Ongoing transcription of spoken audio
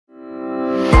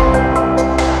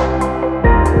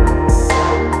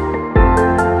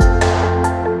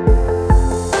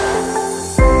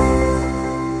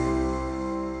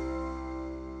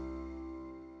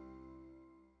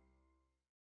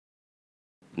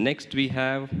Next, we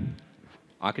have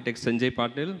architect Sanjay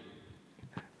Patil,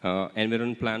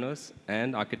 Environ planners,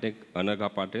 and architect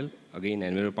Anagha Patil, again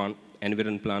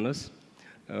Environ planners.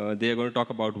 They are going to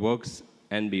talk about works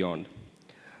and beyond.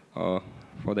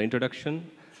 For the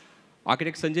introduction,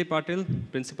 architect Sanjay Patil,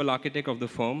 principal architect of the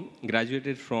firm,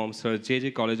 graduated from Sir J.J.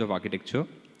 College of Architecture.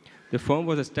 The firm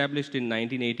was established in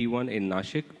 1981 in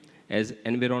Nashik as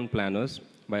Environ Planners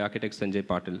by architect Sanjay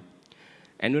Patil.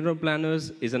 Environ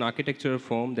Planners is an architectural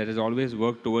firm that has always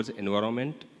worked towards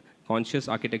environment, conscious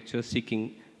architecture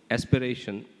seeking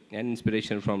aspiration and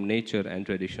inspiration from nature and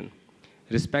tradition.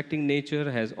 Respecting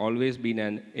nature has always been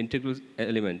an integral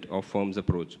element of firm's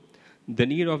approach. The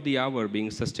need of the hour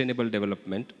being sustainable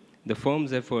development, the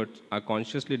firm's efforts are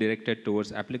consciously directed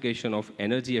towards application of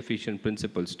energy-efficient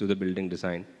principles to the building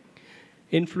design.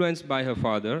 Influenced by her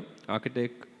father,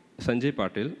 architect Sanjay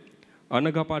Patil,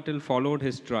 Anagha Patil followed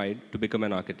his stride to become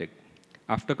an architect.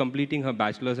 After completing her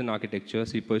bachelor's in architecture,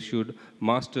 she pursued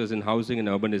master's in housing and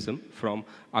urbanism from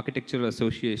Architectural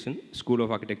Association, School of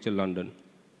Architecture, London.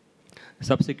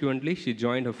 Subsequently, she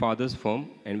joined her father's firm,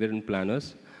 Environ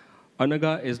Planners.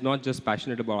 Anagha is not just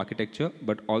passionate about architecture,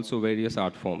 but also various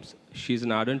art forms. She is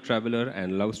an ardent traveler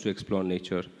and loves to explore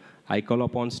nature. I call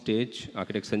upon stage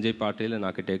architect Sanjay Patil and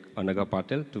architect Anagha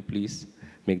Patil to please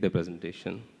make the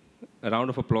presentation. A round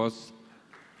of applause.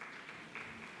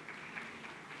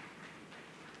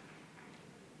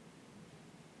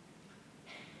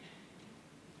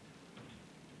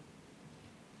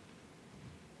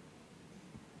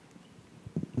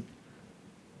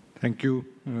 Thank you,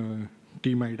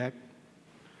 Team iDAC.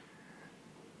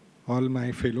 All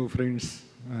my fellow friends,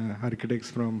 architects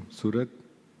from Surat.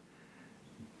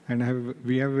 And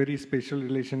we have a very special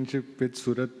relationship with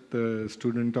Surat,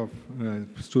 student of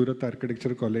Surat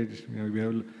Architecture College.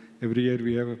 Every year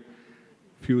we have a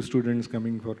few students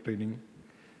coming for training.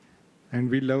 And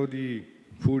we love the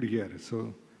food here.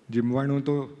 So, jimwanu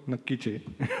to nakki che,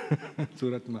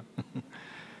 Surat ma.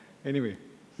 Anyway,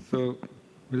 so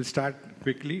we'll start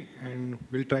quickly and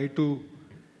we'll try to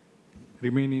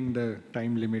remain in the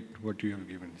time limit what you have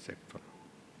given set for.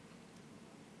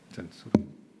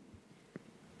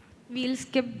 We'll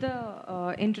skip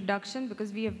the introduction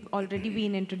because we have already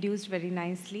been introduced very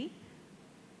nicely.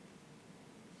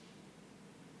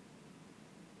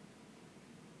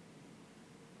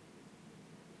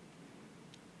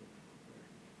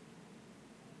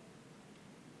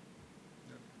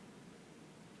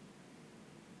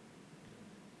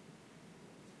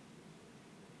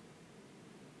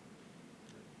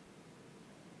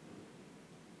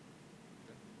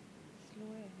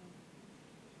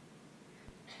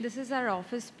 This is our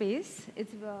office space.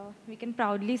 We can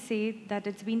proudly say that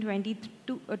it's been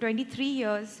 23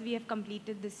 years we have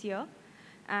completed this year.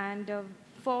 And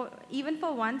even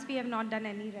for once, we have not done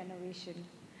any renovation.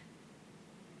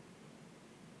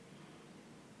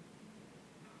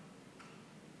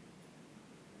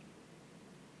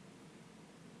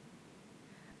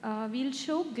 We'll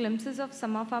show glimpses of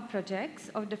some of our projects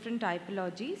of different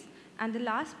typologies. And the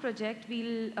last project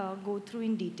we'll go through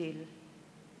in detail.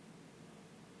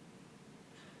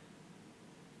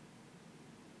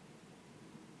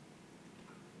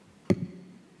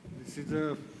 This is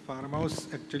a farmhouse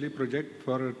actually project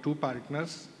for two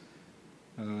partners.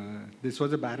 This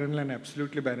was a barren land,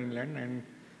 absolutely barren land, and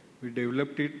we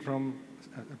developed it from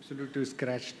absolutely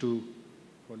scratch to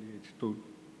foliage, to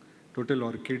total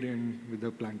orchid and with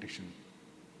the plantation.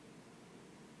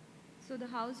 So the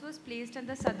house was placed on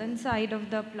the southern side of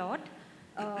the plot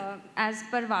as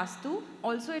per Vastu.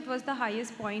 Also, it was the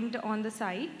highest point on the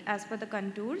site as per the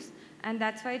contours, and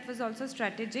that's why it was also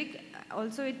strategic.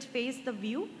 Also, it faced the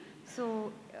view.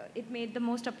 So it made the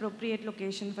most appropriate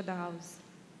location for the house.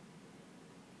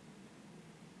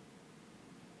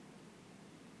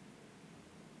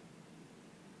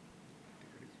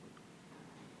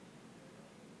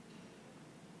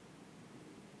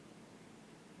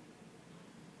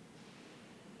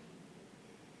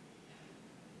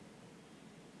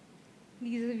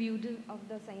 These are views of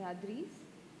the Sahyadris.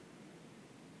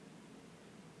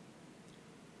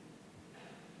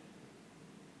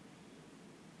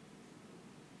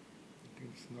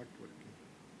 It's not working.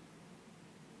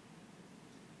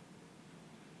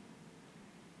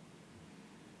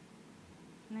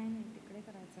 No, tikde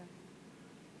karaycha.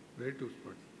 Where to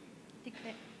spot?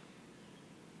 Tikde.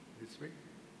 This way?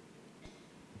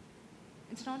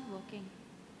 It's not working.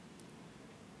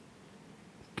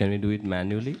 Can we do it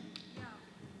manually?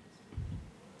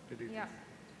 Yeah,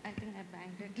 I think I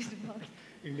banged it. It worked.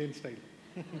 Indian style.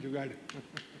 Jugaad.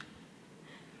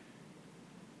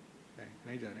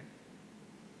 नहीं जा रहे?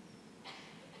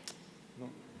 No.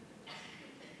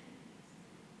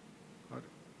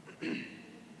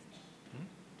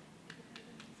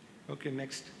 Okay,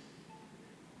 next.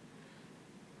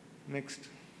 Next.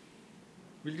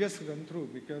 We'll just run through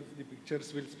because the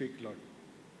pictures will speak a lot.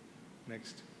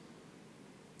 Next.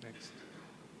 Next.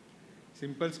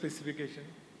 Simple specification,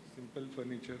 simple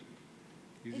furniture,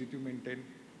 easy to maintain.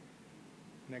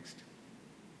 Next.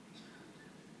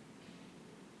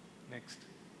 Next.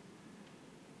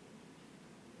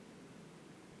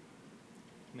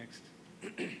 Next.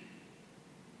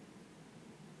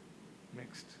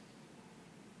 Next.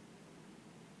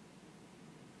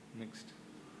 Next.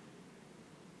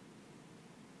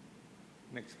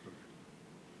 Next program.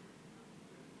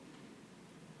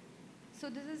 So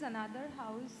this is another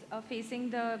house facing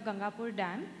the Gangapur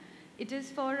Dam. It is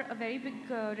for a very big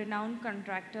renowned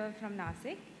contractor from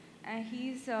Nasik. And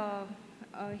he's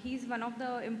one of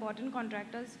the important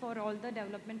contractors for all the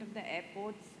development of the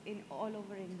airports in all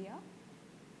over India.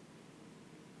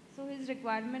 So his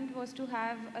requirement was to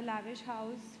have a lavish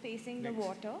house facing the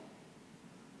water.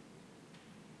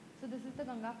 So this is the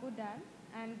Gangapur Dam,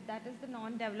 and that is the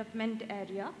non-development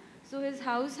area. So his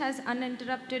house has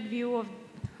uninterrupted view of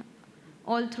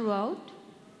all throughout.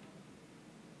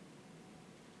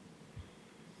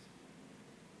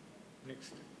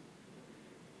 Next.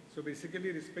 So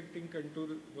basically respecting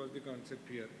contour was the concept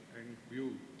here, and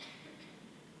view.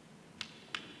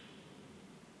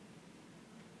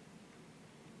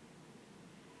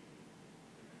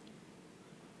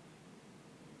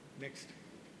 Next.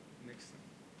 Next.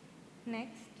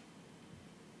 Next.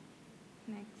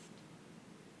 Next.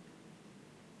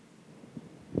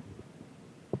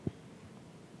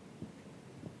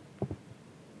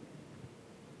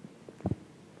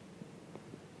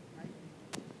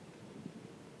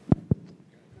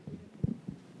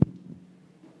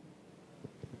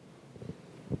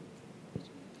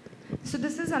 So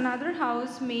this is another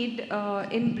house made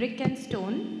in brick and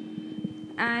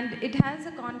stone, and it has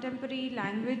a contemporary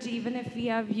language even if we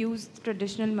have used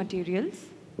traditional materials.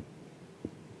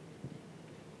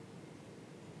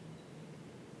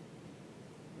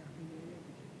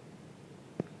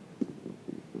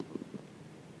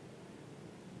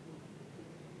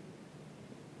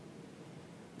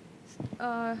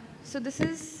 So this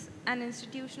is an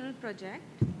institutional project.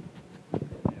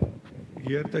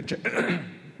 Here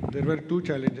there were two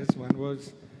challenges. One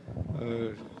was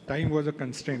time was a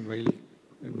constraint while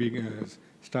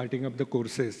starting up the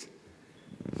courses.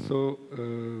 So,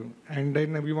 and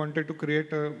then we wanted to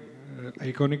create a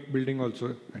iconic building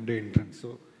also at the entrance.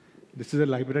 So this is a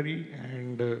library,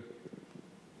 and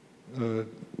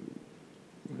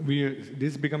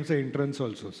this becomes an entrance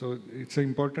also. So it's an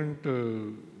important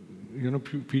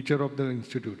feature of the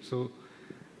institute. So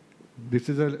this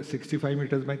is a 65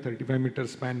 meters by 35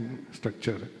 meters span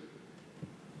structure.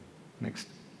 Next.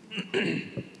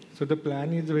 So the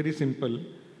plan is very simple,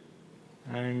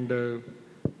 and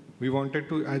we wanted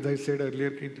to, as I said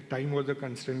earlier, time was a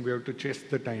constraint. We have to chase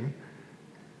the time.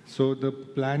 So the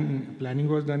planning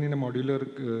was done in a modular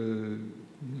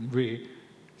way.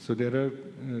 So there are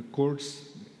courts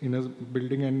in a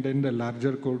building, and then the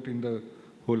larger court in the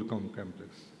whole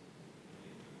campus.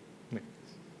 Next.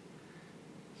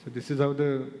 So this is how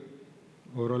the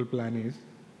overall plan is.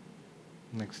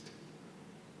 Next.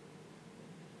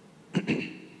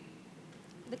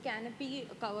 The canopy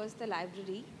covers the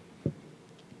library.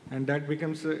 And that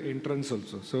becomes an entrance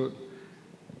also. So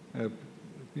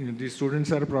the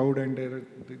students are proud, and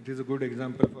it is a good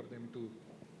example for them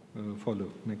to follow.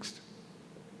 Next.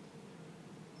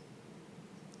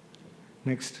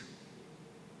 Next.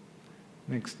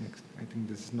 Next, next. I think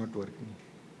this is not working.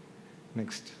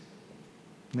 Next.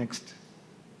 Next.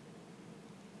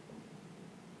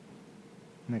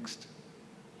 Next.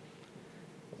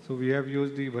 So we have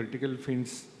used the vertical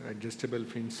fins, adjustable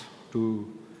fins,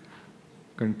 to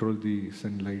control the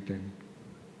sunlight. And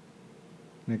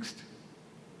next.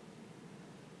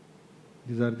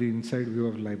 These are the inside view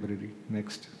of library.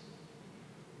 Next.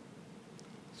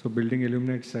 So building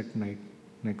illuminates at night.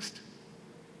 Next.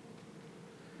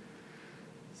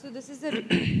 So this is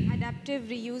an adaptive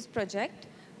reuse project.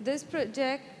 This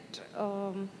project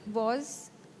was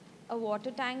a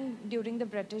water tank during the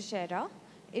British era.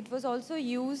 It was also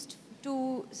used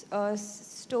to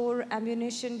store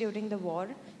ammunition during the war.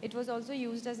 It was also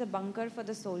used as a bunker for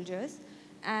the soldiers.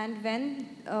 And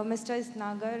when Mr.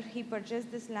 Isnagar, he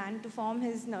purchased this land to form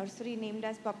his nursery named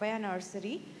as Papaya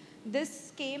Nursery,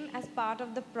 this came as part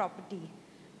of the property.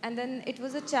 And then it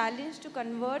was a challenge to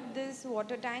convert this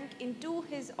water tank into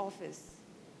his office.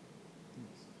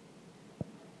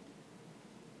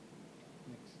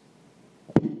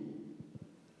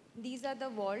 These are the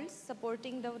walls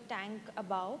supporting the tank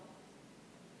above.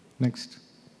 Next.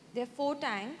 There are 4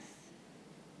 tanks.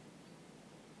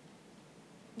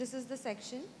 This is the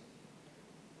section.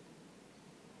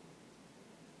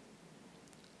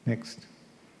 Next.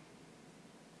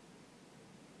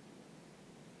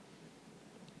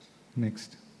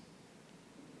 Next.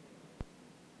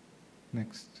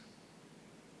 Next.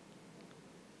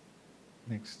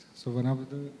 Next. So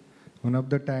one of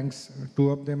the tanks, 2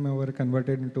 of them were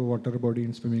converted into water body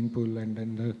and swimming pool, and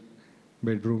then the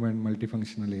bedroom and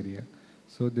multifunctional area.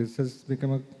 So this has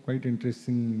become a quite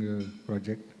interesting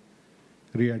project.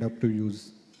 Re-adapt to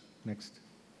use. Next.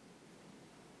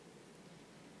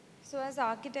 So as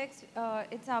architects,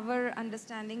 it's our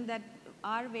understanding that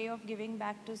our way of giving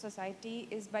back to society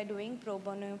is by doing pro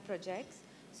bono projects.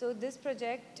 So this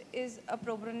project is a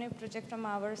pro bono project from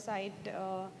our side.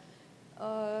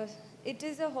 It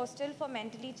is a hostel for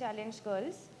mentally challenged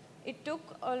girls. It took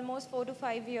almost 4 to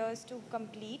 5 years to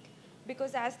complete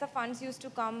because as the funds used to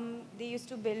come, they used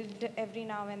to build every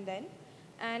now and then.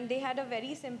 And they had a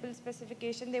very simple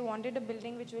specification. They wanted a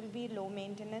building which will be low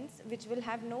maintenance, which will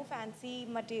have no fancy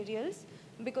materials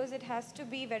because it has to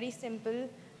be very simple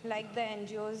like the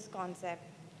NGO's concept.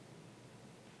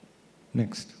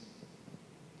 Next.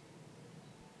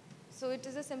 So it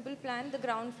is a simple plan. The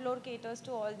ground floor caters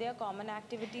to all their common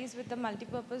activities with a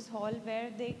multi-purpose hall where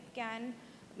they can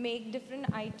make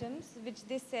different items which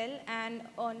they sell and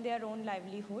earn their own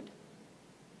livelihood.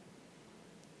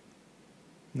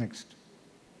 Next.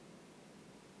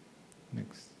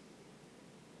 Next.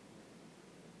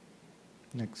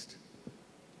 Next.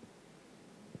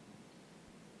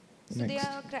 So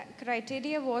their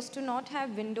criteria was to not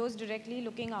have windows directly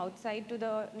looking outside to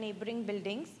the neighboring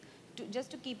buildings,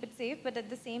 just to keep it safe, but at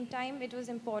the same time, it was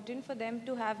important for them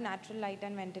to have natural light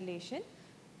and ventilation.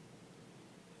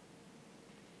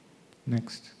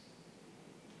 Next.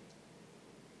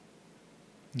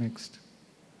 Next.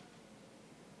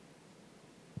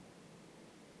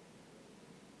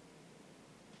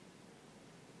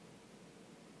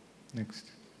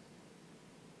 Next.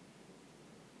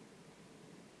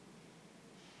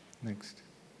 Next.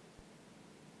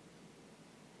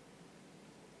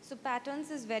 So patterns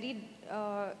is very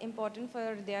important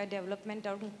for their development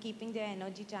of keeping their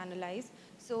energy channelized.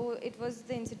 So it was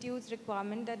the institute's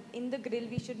requirement that in the grill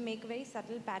we should make a very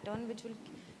subtle pattern which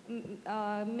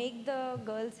will make the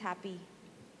girls happy.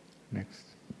 Next.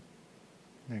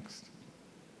 Next.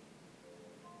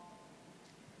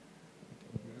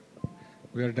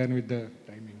 We are done with the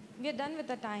timing. We are done with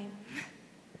the time.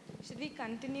 Should we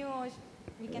continue or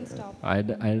we can stop?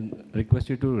 I'd request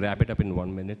you to wrap it up in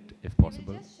 1 minute if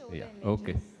possible. We will just show the Yeah. images.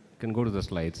 Okay. You can go to the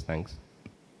slides. Thanks.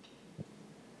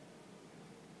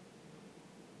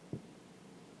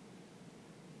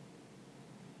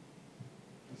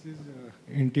 This is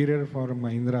interior for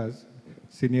Mahindra's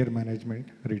senior management,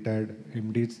 retired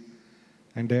MDs,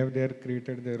 and they have there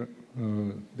created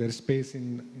their space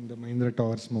in the Mahindra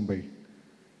Towers, Mumbai.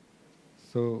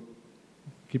 So,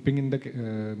 keeping in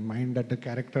the mind that the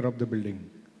character of the building.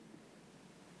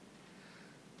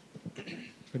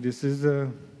 So this is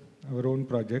our own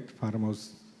project,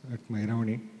 farmhouse at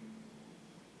Mairavani,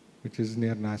 which is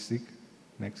near Nasik.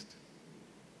 Next.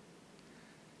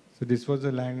 So this was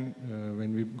the land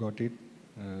when we got it,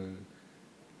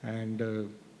 and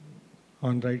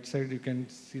on right side you can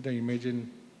see the image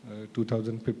in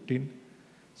 2015.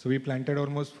 So we planted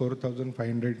almost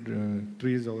 4,500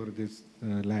 trees over this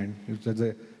land. It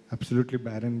was absolutely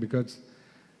barren because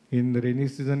in the rainy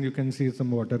season you can see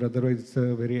some water, otherwise it's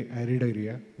a very arid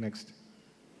area. Next.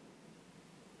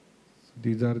 So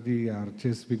these are the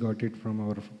arches we got it from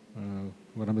our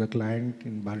one of the client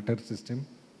in barter system.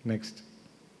 Next.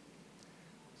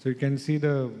 So you can see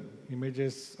the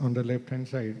images on the left hand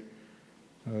side.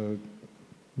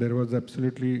 There was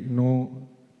absolutely no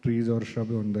trees or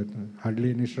shrub on that, hardly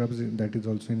any shrubs, that is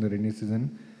also in the rainy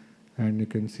season. And you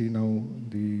can see now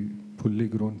the fully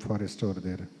grown forest over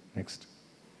there. Next.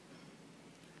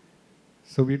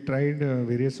 So we tried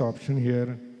various options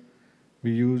here.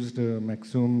 We used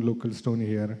maximum local stone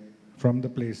here from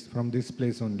this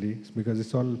place only, because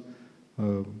it's all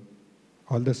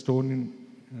the stone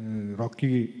in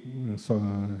rocky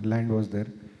land was there.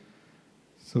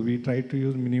 So we tried to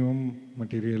use minimum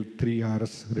material, 3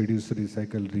 R's, reduce,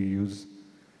 recycle, reuse.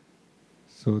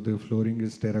 So the flooring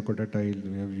is terracotta tile.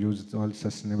 We have used all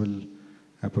sustainable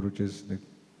approaches.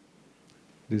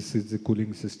 This is the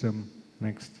cooling system.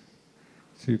 Next.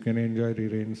 So you can enjoy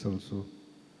re-rains also.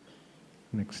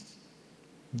 Next.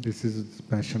 This is the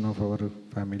passion of our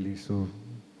family. So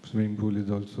swimming pool is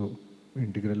also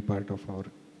integral part of our.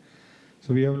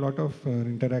 So we have a lot of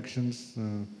interactions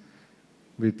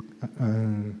with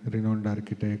renowned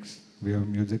architects. We have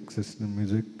music system,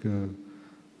 music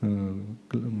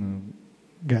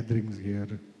gatherings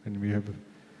here, and we have a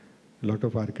lot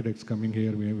of architects coming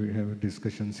here. We have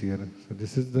discussions here. So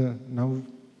this is now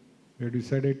we have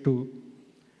decided to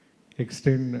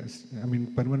extend,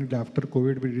 permanently after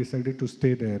COVID, we decided to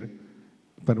stay there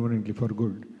permanently for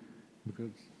good.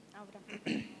 Because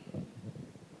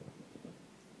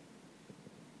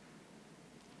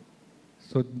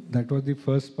so that was the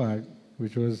first part,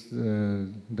 which was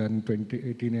done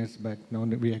 18 years back. Now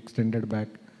we extended back.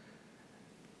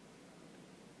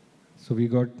 So we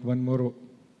got one more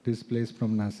this place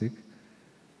from Nasik.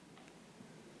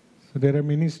 So there are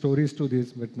many stories to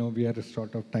this, but now we are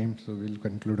short of time, so we'll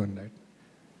conclude on that.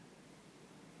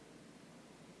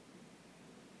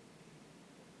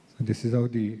 So this is how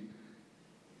the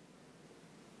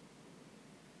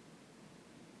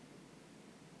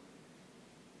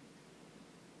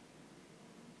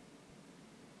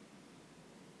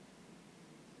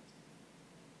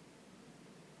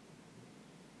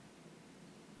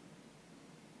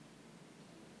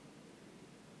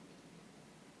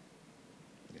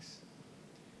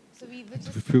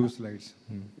few slides.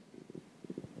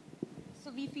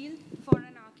 So we feel for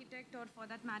an architect, or for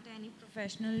that matter any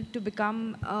professional, to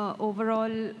become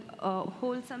overall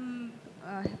wholesome,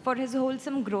 for his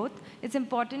wholesome growth, it's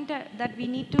important that we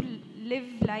need to live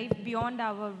life beyond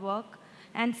our work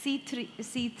and see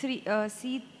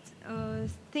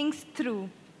things through.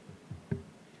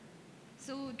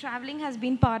 So traveling has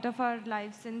been part of our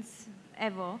life since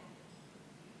ever.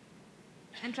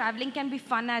 And traveling can be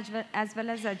fun as well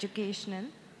as educational.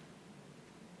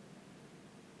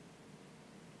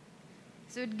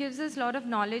 So it gives us a lot of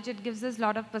knowledge, it gives us a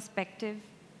lot of perspective.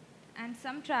 And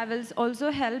some travels also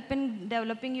help in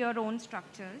developing your own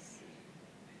structures.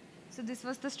 So this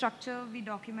was the structure we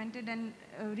documented and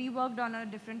reworked on a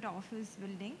different office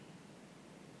building.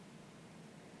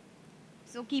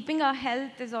 So keeping our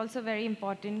health is also very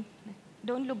important.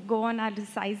 Don't go on our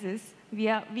sizes.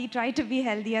 We try to be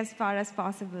healthy as far as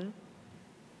possible.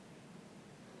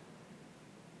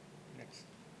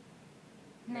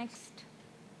 Next.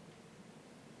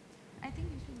 I think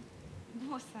you should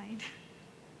go aside.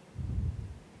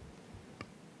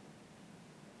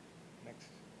 Next.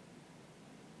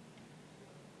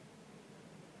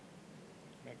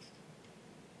 Next.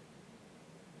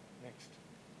 Next.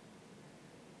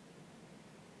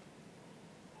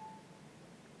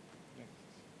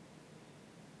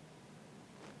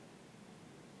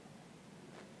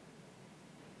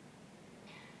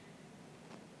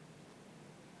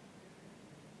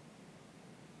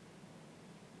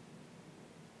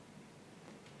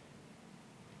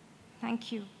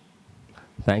 Thank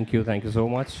you. Thank you so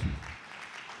much.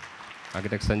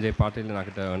 Architect Sanjay Patil and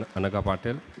Architect Anagha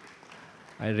Patil.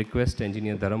 I request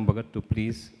Engineer Dharam Bhagat to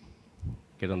please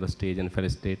get on the stage and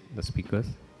felicitate the speakers.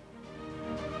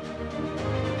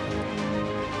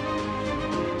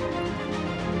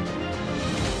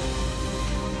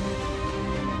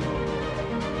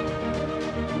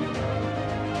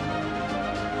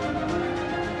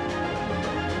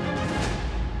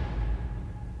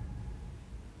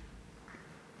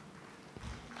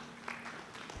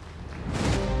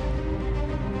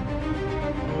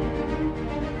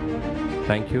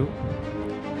 Thank you.